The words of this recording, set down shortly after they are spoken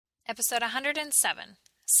Episode 107,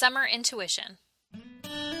 Summer Intuition.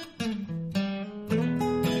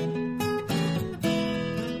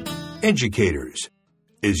 Educators,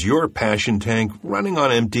 is your passion tank running on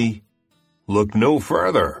empty? Look no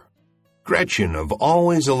further. Gretchen of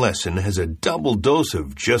Always a Lesson has a double dose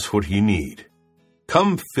of just what you need.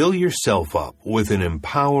 Come fill yourself up with an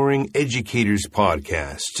empowering educators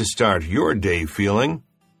podcast to start your day feeling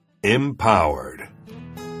empowered.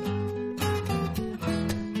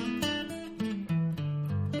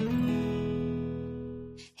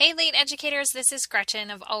 Hey, lead educators, this is Gretchen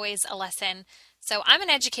of Always a Lesson. So I'm an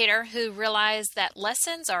educator who realized that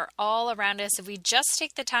lessons are all around us if we just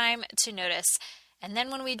take the time to notice. And then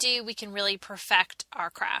when we do, we can really perfect our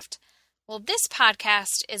craft. Well, this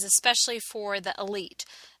podcast is especially for the elite.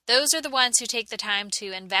 Those are the ones who take the time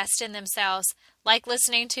to invest in themselves, like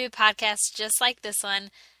listening to podcasts just like this one.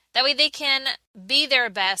 That way they can be their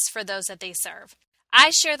best for those that they serve. I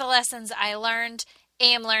share the lessons I learned,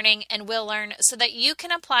 am learning, and will learn so that you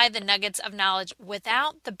can apply the nuggets of knowledge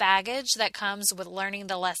without the baggage that comes with learning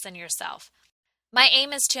the lesson yourself. My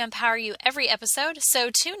aim is to empower you every episode, so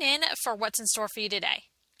tune in for what's in store for you today.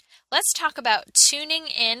 Let's talk about tuning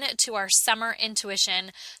in to our summer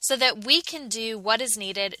intuition so that we can do what is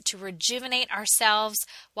needed to rejuvenate ourselves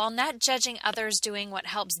while not judging others doing what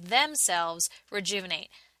helps themselves rejuvenate,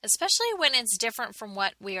 especially when it's different from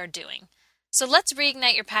what we are doing. So let's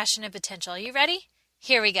reignite your passion and potential. Are you ready?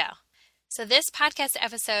 Here we go. So this podcast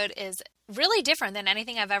episode is really different than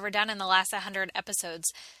anything I've ever done in the last 100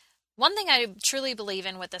 episodes. One thing I truly believe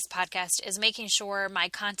in with this podcast is making sure my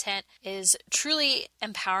content is truly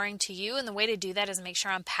empowering to you. And the way to do that is make sure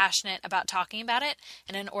I'm passionate about talking about it.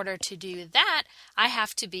 And in order to do that, I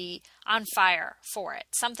have to be on fire for it.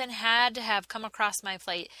 Something had to have come across my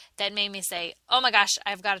plate that made me say, oh my gosh,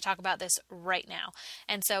 I've got to talk about this right now.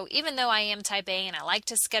 And so even though I am type A and I like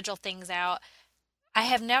to schedule things out, I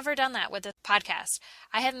have never done that with a podcast.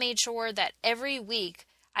 I have made sure that every week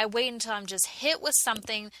I wait until I'm just hit with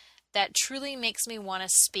something that truly makes me want to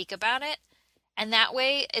speak about it. And that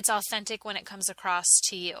way it's authentic when it comes across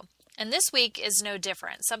to you. And this week is no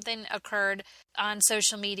different. Something occurred on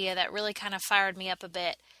social media that really kind of fired me up a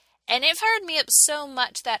bit. And it fired me up so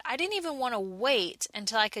much that I didn't even want to wait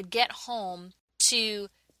until I could get home to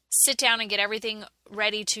sit down and get everything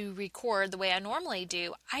ready to record the way I normally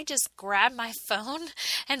do. I just grabbed my phone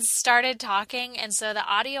and started talking. And so the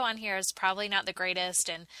audio on here is probably not the greatest.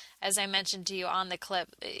 And as I mentioned to you on the clip,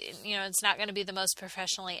 it's not going to be the most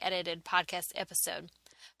professionally edited podcast episode.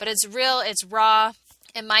 But it's real, it's raw.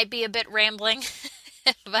 It might be a bit rambling,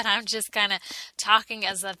 but I'm just kind of talking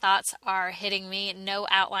as the thoughts are hitting me. No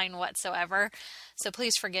outline whatsoever. So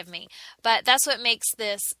please forgive me. But that's what makes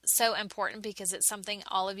this so important because it's something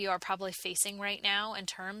all of you are probably facing right now in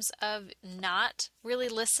terms of not really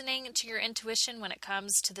listening to your intuition when it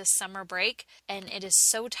comes to this summer break. And it is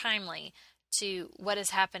so timely to what is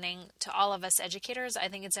happening to all of us educators. I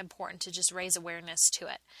think it's important to just raise awareness to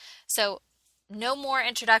it. So no more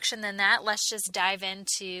introduction than that. Let's just dive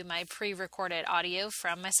into my pre-recorded audio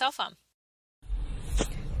from my cell phone.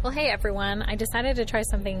 Well, hey everyone. I decided to try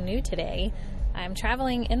something new today. I'm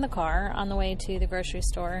traveling in the car on the way to the grocery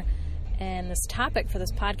store, and this topic for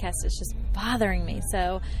this podcast is just bothering me.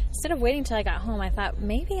 So instead of waiting till I got home, I thought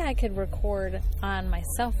maybe I could record on my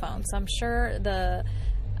cell phone. So I'm sure the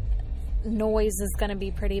noise is going to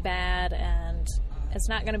be pretty bad, and it's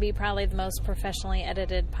not going to be probably the most professionally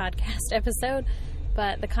edited podcast episode,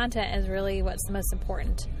 but the content is really what's the most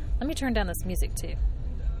important. Let me turn down this music too.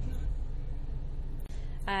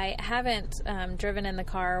 I haven't driven in the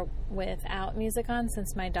car without music on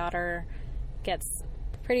since my daughter gets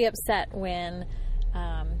pretty upset when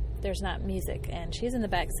there's not music, and she's in the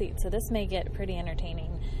back seat, so this may get pretty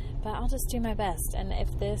entertaining, but I'll just do my best, and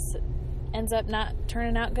if this ends up not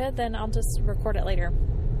turning out good, then I'll just record it later.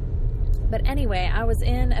 But anyway, I was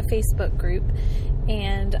in a Facebook group,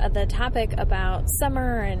 and the topic about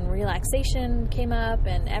summer and relaxation came up,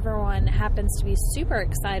 and everyone happens to be super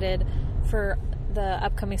excited for the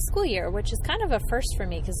upcoming school year, which is kind of a first for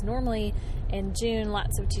me because normally in June,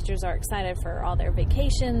 lots of teachers are excited for all their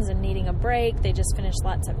vacations and needing a break. They just finished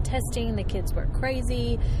lots of testing. The kids were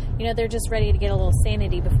crazy. They're just ready to get a little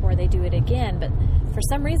sanity before they do it again. But for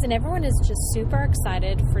some reason, everyone is just super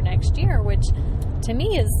excited for next year, which to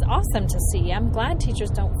me is awesome to see. I'm glad teachers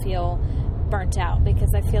don't feel burnt out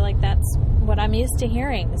because I feel like that's what I'm used to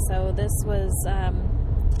hearing. So this was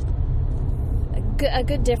a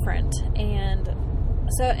good different. And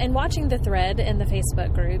so in watching the thread in the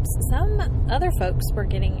Facebook groups, some other folks were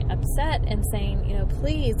getting upset and saying,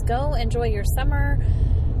 please go enjoy your summer.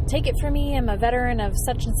 take it from me, I'm a veteran of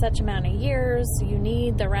such and such amount of years. You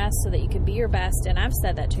need the rest so that you can be your best. And I've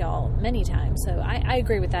said that to y'all many times, so I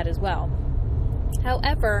agree with that as well.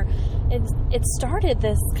 However, it started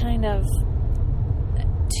this kind of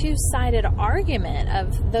two-sided argument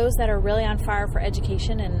of those that are really on fire for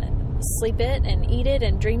education and sleep it and eat it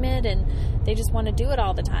and dream it, and they just want to do it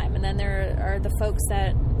all the time. And then there are the folks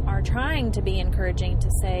that are trying to be encouraging to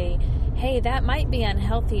say, hey, that might be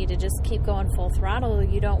unhealthy to just keep going full throttle.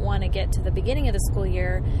 You don't want to get to the beginning of the school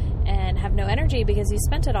year and have no energy because you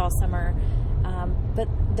spent it all summer. But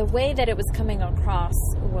the way that it was coming across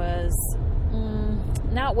was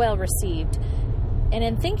not well received. And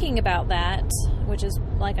in thinking about that, which is,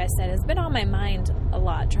 like I said, has been on my mind a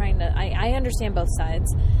lot, I understand both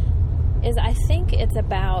sides, is I think it's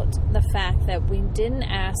about the fact that we didn't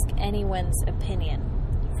ask anyone's opinion.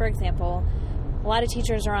 For example, a lot of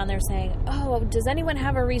teachers are on there saying, oh, does anyone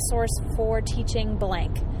have a resource for teaching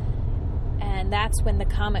blank? And that's when the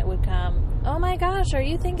comment would come, oh my gosh, are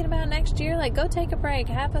you thinking about next year? Like, go take a break,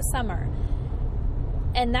 have a summer.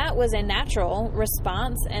 And that was a natural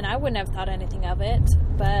response, and I wouldn't have thought anything of it.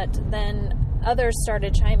 But then others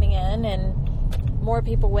started chiming in, and more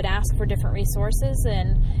people would ask for different resources,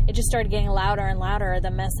 and it just started getting louder and louder,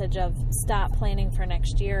 the message of stop planning for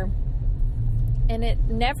next year. And it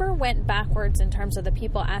never went backwards in terms of the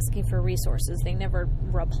people asking for resources. They never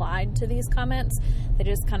replied to these comments. They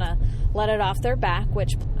just kind of let it off their back,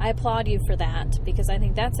 which I applaud you for that, because I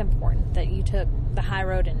think that's important, that you took the high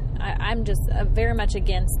road. And I'm just very much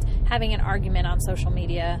against having an argument on social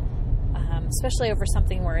media, especially over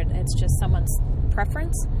something where it's just someone's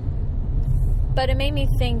preference. But it made me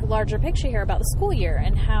think larger picture here about the school year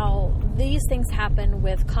and how these things happen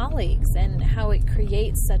with colleagues and how it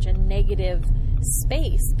creates such a negative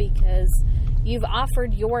space because you've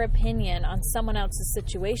offered your opinion on someone else's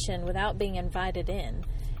situation without being invited in.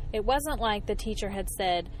 It wasn't like the teacher had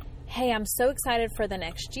said, hey, I'm so excited for the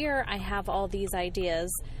next year. I have all these ideas.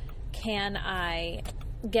 Can I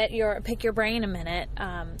pick your brain a minute?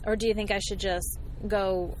 Or do you think I should just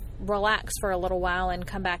go relax for a little while and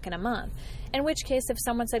come back in a month? In which case, if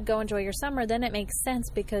someone said, go enjoy your summer, then it makes sense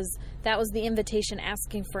because that was the invitation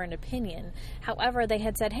asking for an opinion. However, they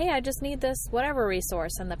had said, hey, I just need this whatever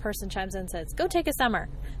resource. And the person chimes in and says, go take a summer.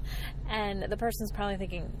 And the person's probably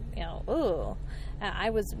thinking, ooh, I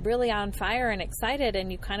was really on fire and excited,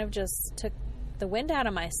 and you kind of just took the wind out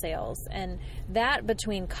of my sails. And that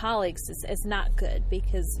between colleagues is not good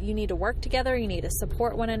because you need to work together. You need to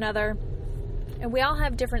support one another. And we all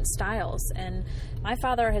have different styles. And my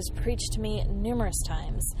father has preached to me numerous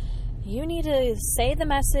times, you need to say the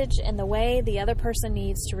message in the way the other person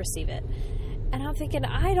needs to receive it. And I'm thinking,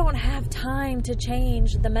 I don't have time to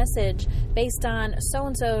change the message based on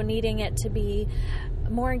so-and-so needing it to be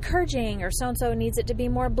more encouraging, or so-and-so needs it to be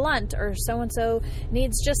more blunt, or so-and-so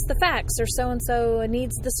needs just the facts, or so-and-so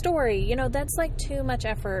needs the story. That's like too much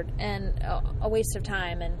effort and a waste of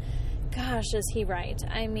time. And gosh, is he right?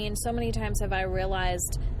 I mean, so many times have I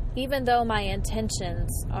realized, even though my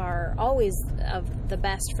intentions are always of the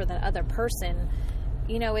best for the other person,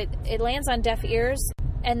 it lands on deaf ears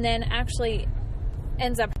and then actually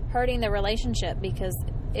ends up hurting the relationship because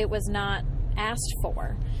it was not asked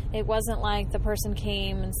for. It wasn't like the person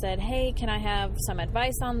came and said, hey, can I have some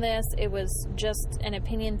advice on this? It was just an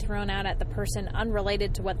opinion thrown out at the person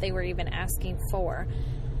unrelated to what they were even asking for.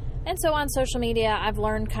 And so on social media, I've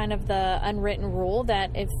learned kind of the unwritten rule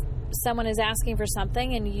that if someone is asking for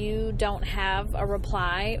something and you don't have a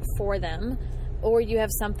reply for them, or you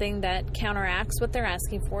have something that counteracts what they're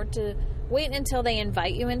asking for, to wait until they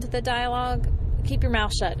invite you into the dialogue. Keep your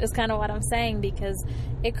mouth shut is kind of what I'm saying, because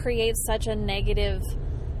it creates such a negative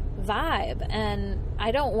vibe. And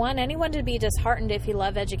I don't want anyone to be disheartened if you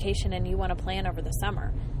love education and you want to plan over the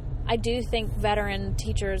summer. I do think veteran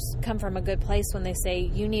teachers come from a good place when they say,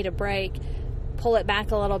 you need a break, pull it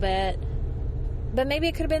back a little bit. But maybe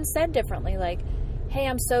it could have been said differently, like, hey,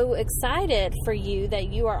 I'm so excited for you that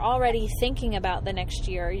you are already thinking about the next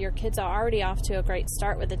year. Your kids are already off to a great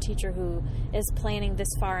start with a teacher who is planning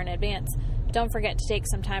this far in advance. Don't forget to take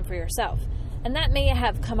some time for yourself. And that may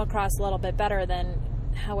have come across a little bit better than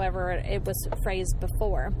however it was phrased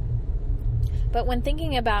before. But when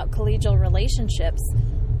thinking about collegial relationships,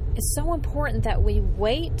 it's so important that we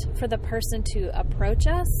wait for the person to approach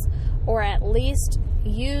us, or at least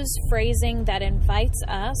use phrasing that invites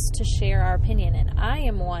us to share our opinion. And I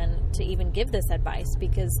am one to even give this advice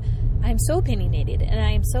because I'm so opinionated and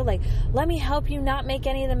I am so like, let me help you not make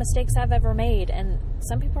any of the mistakes I've ever made. And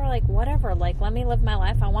some people are like, whatever, like, let me live my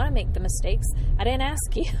life. I want to make the mistakes. I didn't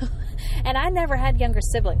ask you. And I never had younger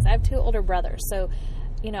siblings. I have 2 older brothers. So,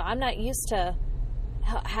 I'm not used to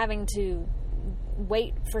having to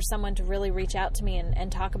wait for someone to really reach out to me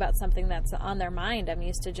and talk about something that's on their mind. I'm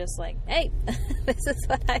used to just like, hey, this is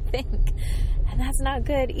what I think. And that's not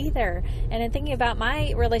good either. And in thinking about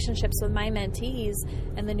my relationships with my mentees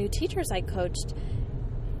and the new teachers I coached,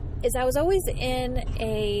 is I was always in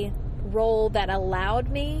a role that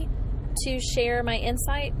allowed me to share my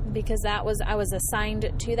insight because I was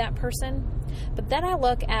assigned to that person. But then I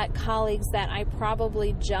look at colleagues that I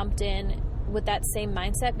probably jumped in with that same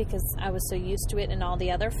mindset because I was so used to it in all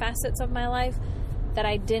the other facets of my life that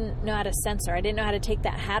I didn't know how to censor. I didn't know how to take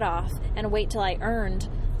that hat off and wait till I earned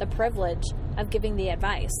the privilege of giving the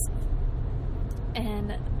advice.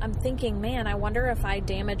 And I'm thinking, man, I wonder if I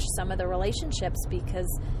damaged some of the relationships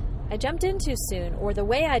because I jumped in too soon, or the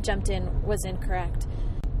way I jumped in was incorrect.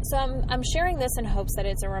 So I'm sharing this in hopes that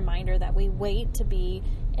it's a reminder that we wait to be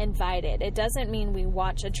invited. It doesn't mean we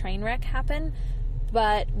watch a train wreck happen,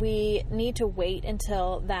 but we need to wait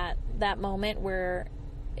until that moment where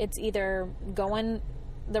it's either going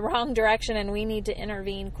the wrong direction and we need to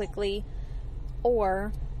intervene quickly,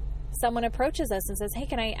 or someone approaches us and says, hey,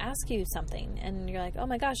 can I ask you something? And you're like, oh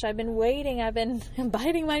my gosh, I've been waiting. I've been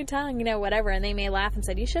biting my tongue, whatever. And they may laugh and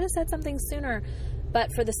say, you should have said something sooner. But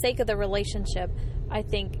for the sake of the relationship, I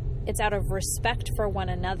think it's out of respect for one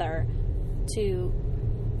another to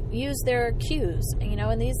use their cues,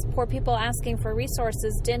 and these poor people asking for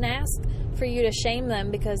resources didn't ask for you to shame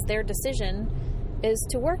them because their decision is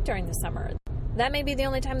to work during the summer. That may be the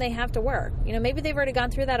only time they have to work. Maybe they've already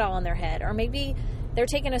gone through that all in their head, or maybe they're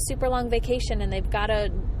taking a super long vacation and they've got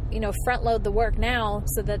to, front load the work now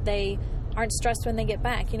so that they aren't stressed when they get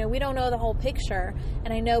back. We don't know the whole picture,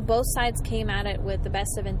 and I know both sides came at it with the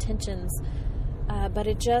best of intentions, but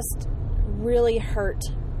it just really hurt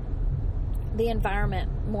the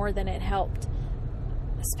environment more than it helped,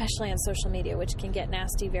 especially on social media, which can get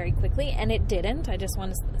nasty very quickly. And it didn't. I just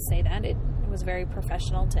want to say that. It was very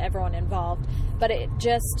professional to everyone involved, but it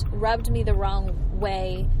just rubbed me the wrong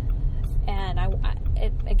way. And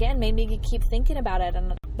it again made me keep thinking about it.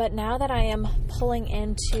 But now that I am pulling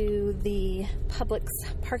into the Publix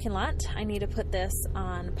parking lot, I need to put this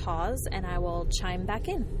on pause and I will chime back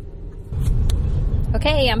in.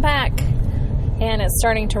 Okay, I'm back. And it's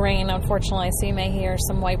starting to rain, unfortunately, so you may hear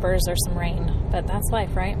some wipers or some rain. But that's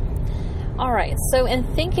life, right? All right, so in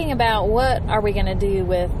thinking about what are we going to do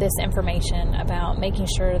with this information about making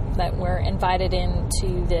sure that we're invited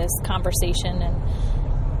into this conversation,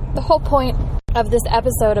 and the whole point of this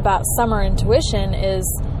episode about summer intuition is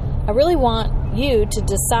I really want you to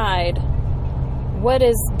decide what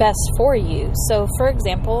is best for you. So, for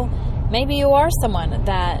example, maybe you are someone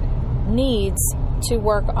that needs to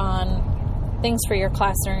work on things for your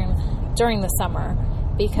classroom during the summer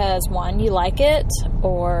because, one, you like it,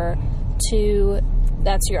 or two,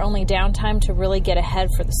 that's your only downtime to really get ahead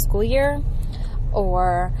for the school year,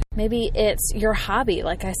 or maybe it's your hobby,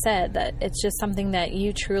 like I said, that it's just something that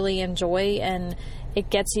you truly enjoy and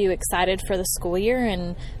it gets you excited for the school year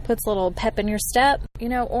and puts a little pep in your step,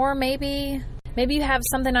 or maybe you have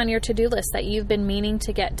something on your to-do list that you've been meaning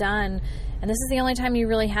to get done, and this is the only time you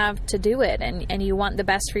really have to do it, and you want the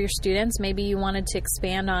best for your students. Maybe you wanted to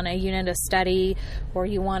expand on a unit of study, or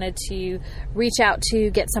you wanted to reach out to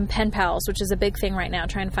get some pen pals, which is a big thing right now,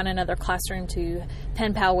 trying to find another classroom to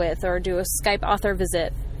pen pal with, or do a Skype author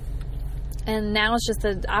visit. And now it's just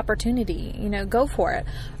an opportunity, go for it.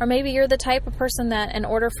 Or maybe you're the type of person that in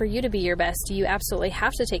order for you to be your best, you absolutely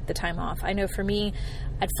have to take the time off. I know for me,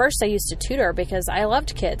 at first I used to tutor because I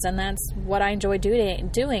loved kids and that's what I enjoyed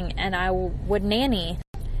doing, and I would nanny.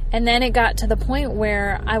 And then it got to the point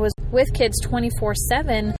where I was with kids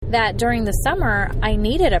 24/7 that during the summer I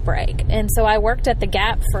needed a break. And so I worked at the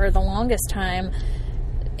Gap for the longest time.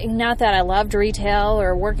 Not that I loved retail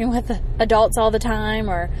or working with adults all the time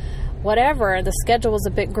or whatever. The schedule was a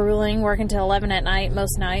bit grueling, working till 11 at night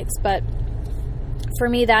most nights, but for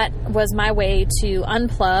me that was my way to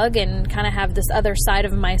unplug and kind of have this other side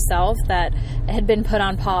of myself that had been put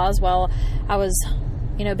on pause while I was,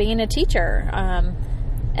 being a teacher.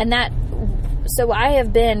 So I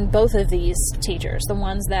have been both of these teachers, the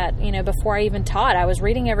ones that, before I even taught, I was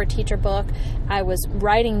reading every teacher book. I was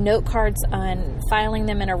writing note cards and filing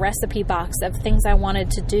them in a recipe box of things I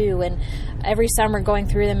wanted to do. And every summer going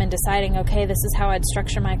through them and deciding, okay, this is how I'd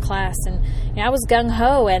structure my class. And I was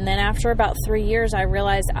gung-ho. And then after about 3 years, I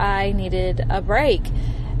realized I needed a break.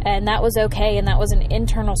 And that was okay, and that was an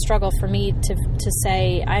internal struggle for me to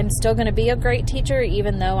say, I'm still going to be a great teacher,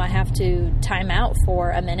 even though I have to time out for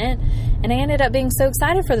a minute. And I ended up being so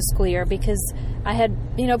excited for the school year because I had,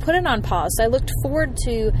 put it on pause. So I looked forward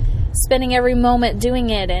to spending every moment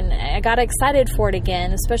doing it, and I got excited for it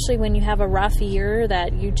again, especially when you have a rough year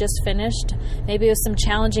that you just finished, maybe with some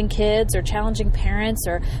challenging kids or challenging parents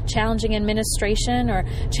or challenging administration or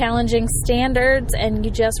challenging standards, and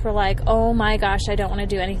you just were like, oh my gosh, I don't want to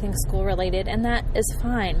do anything school related, and that is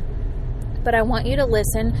fine. But I want you to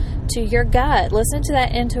listen to your gut. Listen to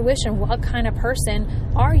that intuition. What kind of person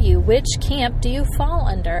are you? Which camp do you fall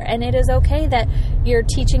under? And it is okay that your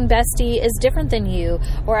teaching bestie is different than you,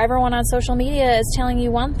 or everyone on social media is telling you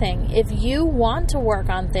one thing. If you want to work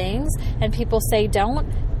on things and people say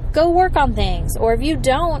don't, go work on things. Or if you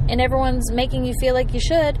don't and everyone's making you feel like you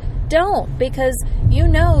should, don't, because you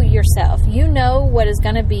know yourself. You know what is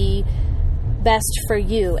going to be best for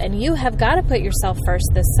you, and you have got to put yourself first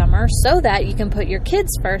this summer so that you can put your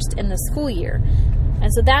kids first in the school year.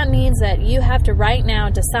 And so that means that you have to right now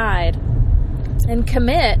decide and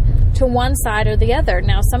commit to one side or the other.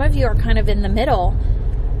 Now, some of you are kind of in the middle,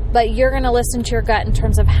 but you're going to listen to your gut in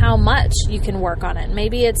terms of how much you can work on it.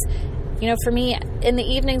 Maybe it's, for me, in the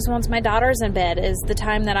evenings once my daughter's in bed is the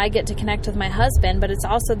time that I get to connect with my husband, but it's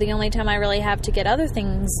also the only time I really have to get other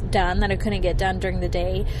things done that I couldn't get done during the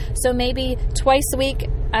day. So maybe twice a week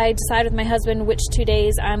I decide with my husband which 2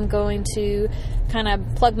 days I'm going to kind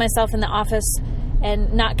of plug myself in the office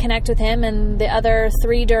and not connect with him, and the other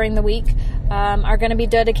 3 during the week are going to be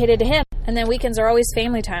dedicated to him. And then weekends are always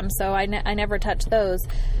family time, so I never touch those.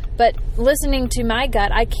 But listening to my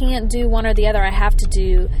gut, I can't do one or the other. I have to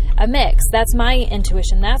do a mix. That's my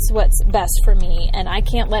intuition. That's what's best for me. And I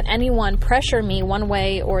can't let anyone pressure me one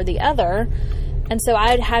way or the other. And so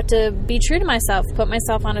I'd have to be true to myself, put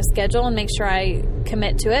myself on a schedule and make sure I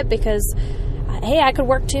commit to it, because, hey, I could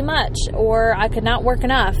work too much or I could not work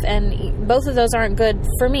enough. And both of those aren't good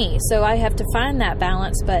for me. So I have to find that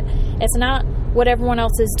balance, but it's not what everyone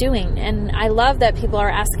else is doing. And I love that people are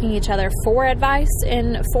asking each other for advice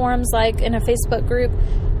in forums like in a Facebook group.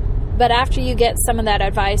 But after you get some of that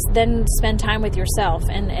advice, then spend time with yourself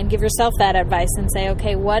and give yourself that advice and say,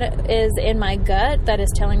 okay, what is in my gut that is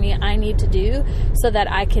telling me I need to do so that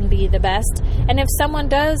I can be the best? And if someone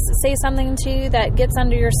does say something to you that gets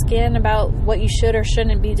under your skin about what you should or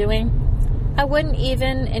shouldn't be doing, I wouldn't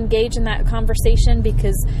even engage in that conversation,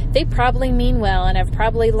 because they probably mean well and have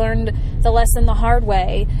probably learned the lesson the hard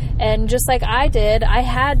way. And just like I did, I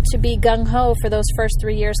had to be gung-ho for those first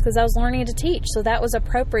 3 years because I was learning to teach. So that was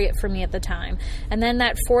appropriate for me at the time. And then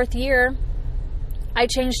that 4th year, I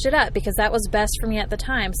changed it up because that was best for me at the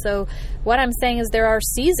time. So what I'm saying is there are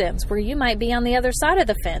seasons where you might be on the other side of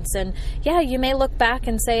the fence. And yeah, you may look back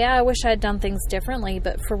and say, I wish I had done things differently.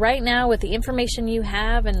 But for right now, with the information you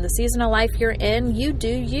have and the season of life you're in, you do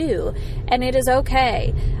you. And it is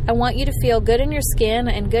okay. I want you to feel good in your skin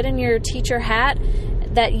and good in your teacher hat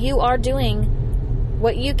that you are doing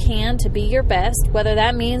what you can to be your best, whether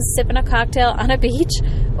that means sipping a cocktail on a beach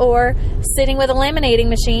or sitting with a laminating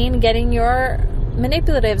machine, getting your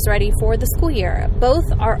manipulatives ready for the school year. Both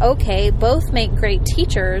are okay. Both make great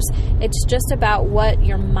teachers. It's just about what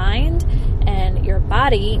your mind and your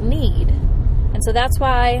body need. And so that's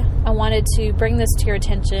why I wanted to bring this to your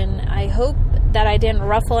attention. I hope that I didn't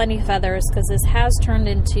ruffle any feathers, because this has turned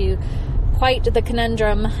into quite the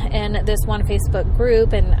conundrum in this one Facebook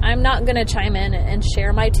group, and I'm not going to chime in and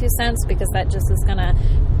share my 2 cents because that just is going to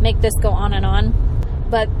make this go on and on.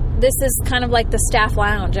 But this is kind of like the staff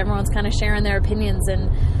lounge. Everyone's kind of sharing their opinions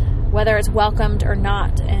and whether it's welcomed or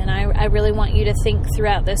not. And I really want you to think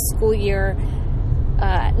throughout this school year,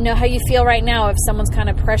 know how you feel right now if someone's kind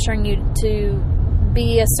of pressuring you to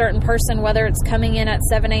be a certain person, whether it's coming in at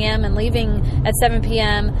 7 a.m. and leaving at 7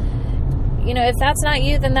 p.m. If that's not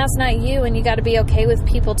you, then that's not you. And you got to be okay with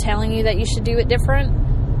people telling you that you should do it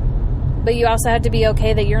different. But you also have to be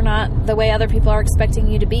okay that you're not the way other people are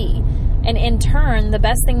expecting you to be. And in turn, the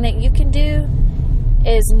best thing that you can do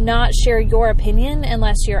is not share your opinion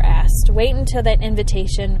unless you're asked. Wait until that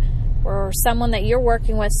invitation or someone that you're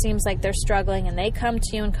working with seems like they're struggling and they come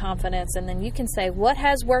to you in confidence, and then you can say, what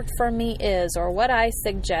has worked for me is, or what I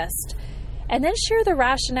suggest. And then share the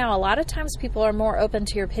rationale. A lot of times people are more open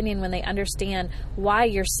to your opinion when they understand why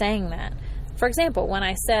you're saying that. For example, when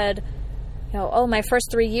I said, my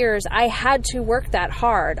first 3 years, I had to work that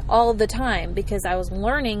hard all the time because I was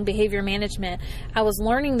learning behavior management. I was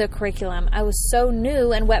learning the curriculum. I was so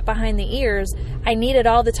new and wet behind the ears. I needed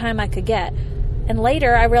all the time I could get. And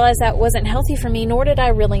later I realized that wasn't healthy for me, nor did I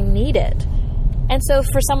really need it. And so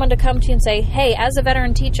for someone to come to you and say, hey, as a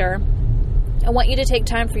veteran teacher, I want you to take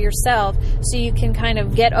time for yourself so you can kind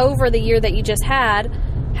of get over the year that you just had,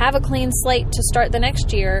 have a clean slate to start the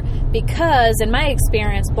next year because, in my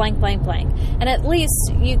experience, blank, blank, blank. And at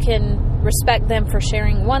least you can respect them for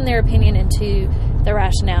sharing, one, their opinion, and two, the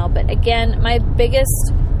rationale. But again, my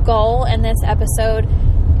biggest goal in this episode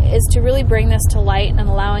is to really bring this to light and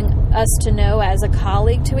allowing us to know as a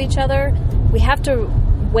colleague to each other. We have to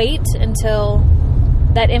wait until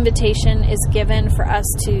that invitation is given for us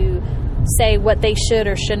to say what they should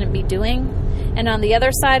or shouldn't be doing. And on the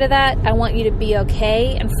other side of that, I want you to be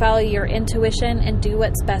okay and follow your intuition and do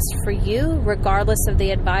what's best for you, regardless of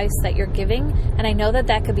the advice that you're giving. And I know that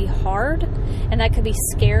that could be hard, and that could be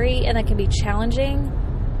scary, and that can be challenging.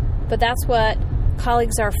 But that's what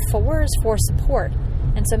colleagues are for, is for support.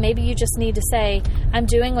 And so maybe you just need to say, I'm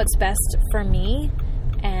doing what's best for me,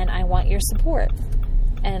 and I want your support.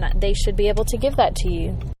 And they should be able to give that to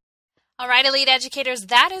you. All right, Elite Educators,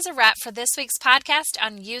 that is a wrap for this week's podcast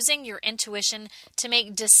on using your intuition to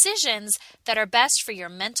make decisions that are best for your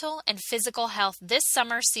mental and physical health this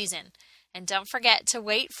summer season. And don't forget to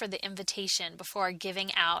wait for the invitation before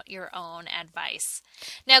giving out your own advice.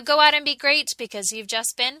 Now go out and be great, because you've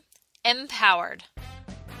just been empowered.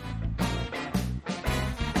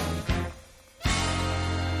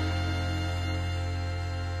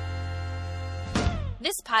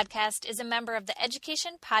 This podcast is a member of the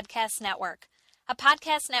Education Podcast Network, a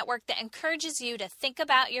podcast network that encourages you to think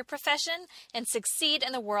about your profession and succeed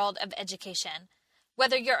in the world of education.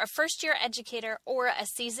 Whether you're a first-year educator or a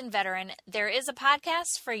seasoned veteran, there is a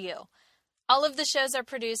podcast for you. All of the shows are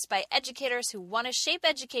produced by educators who want to shape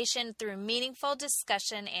education through meaningful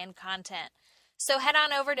discussion and content. So head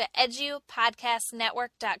on over to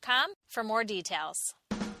edupodcastnetwork.com for more details.